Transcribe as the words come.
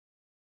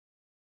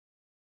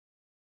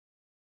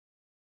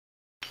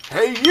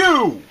Hey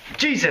you!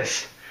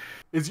 Jesus!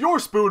 Is your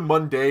spoon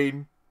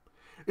mundane?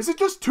 Is it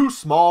just too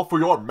small for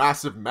your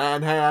massive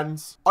man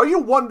hands? Are you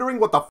wondering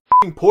what the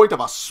f***ing point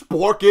of a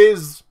spork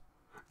is?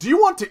 Do you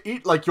want to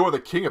eat like you're the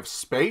king of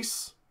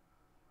space?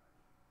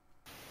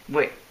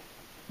 Wait,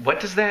 what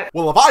does that...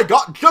 Well, have I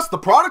got just the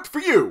product for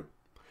you?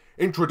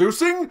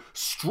 Introducing,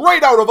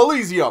 straight out of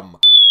Elysium,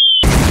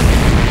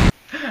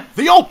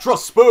 the Ultra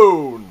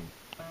Spoon!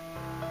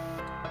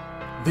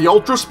 The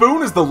Ultra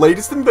Spoon is the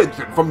latest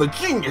invention from the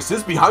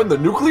geniuses behind the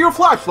nuclear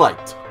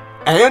flashlight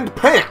and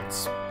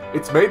pants.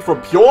 It's made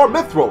from pure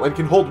mithril and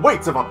can hold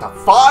weights of up to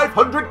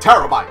 500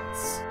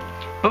 terabytes.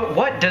 But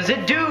what does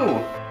it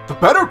do? The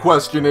better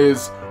question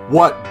is,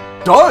 what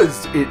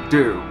does it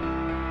do?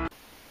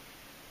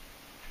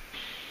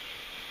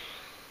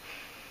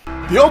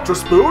 The Ultra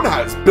Spoon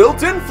has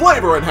built-in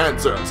flavor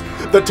enhancers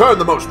that turn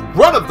the most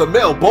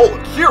run-of-the-mill bowl of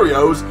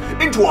Cheerios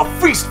into a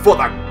feast for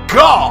the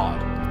god!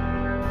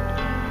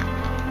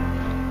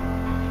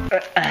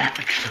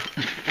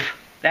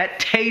 That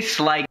tastes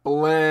like...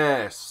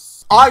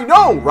 bliss. I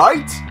know,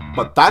 right?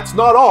 But that's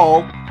not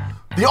all.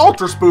 The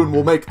Ultra Spoon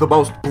will make the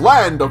most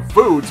bland of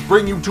foods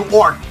bring you to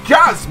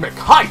orgasmic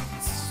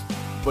heights.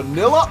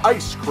 Vanilla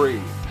ice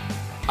cream,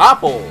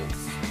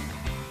 apples,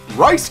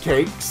 rice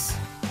cakes,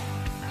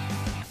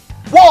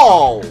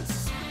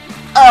 walls,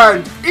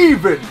 and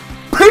even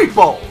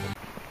people!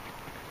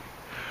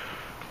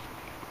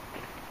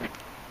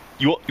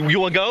 You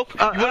wanna go?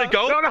 You wanna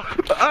go? No.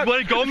 You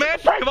wanna go, man?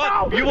 Come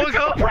on! You wanna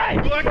go?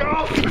 You wanna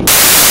go?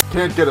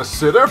 Can't get a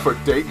sitter for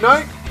date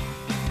night?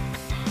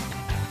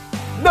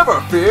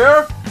 Never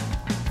fear!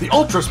 The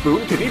Ultra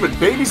Spoon can even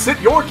babysit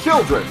your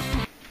children!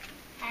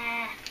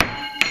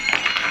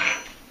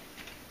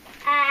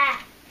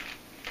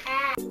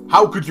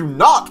 How could you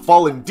not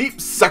fall in deep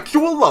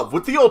sexual love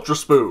with the Ultra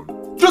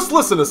Spoon? Just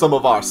listen to some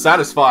of our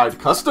satisfied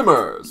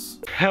customers.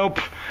 Help!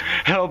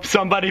 Help,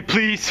 somebody,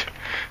 please!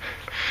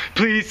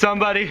 Please,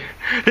 somebody!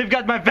 They've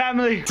got my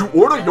family! To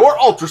order your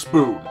Ultra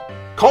Spoon,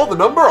 call the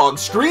number on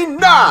screen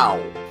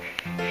now!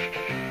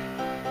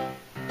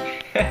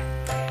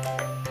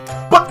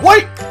 But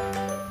wait!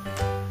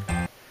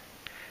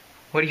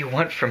 What do you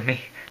want from me?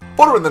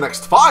 Order in the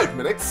next 5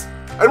 minutes,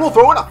 and we'll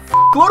throw in a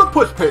load of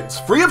push pins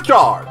free of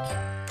charge!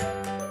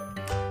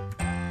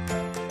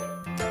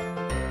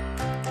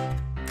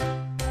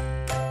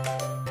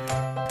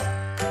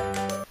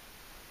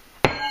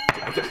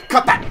 Okay,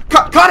 cut that!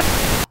 Cut it!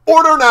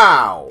 Order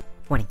now!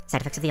 Warning,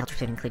 side effects of the Ultra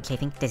Spoon include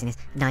chafing, dizziness,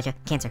 nausea,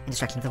 cancer, and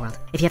destruction of the world.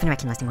 If you have an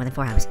erection lasting more than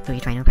 4 hours, who are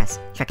you trying to impress?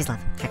 Shrek is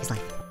love, Shrek is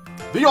life.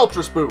 The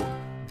Ultra Spoon.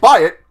 Buy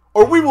it,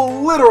 or we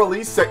will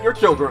literally set your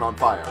children on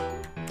fire.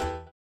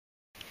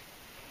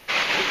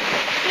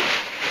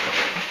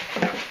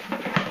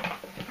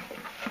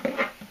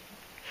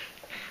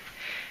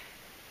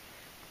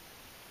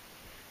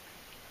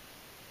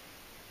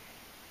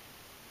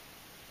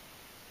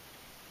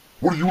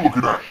 What are you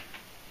looking at?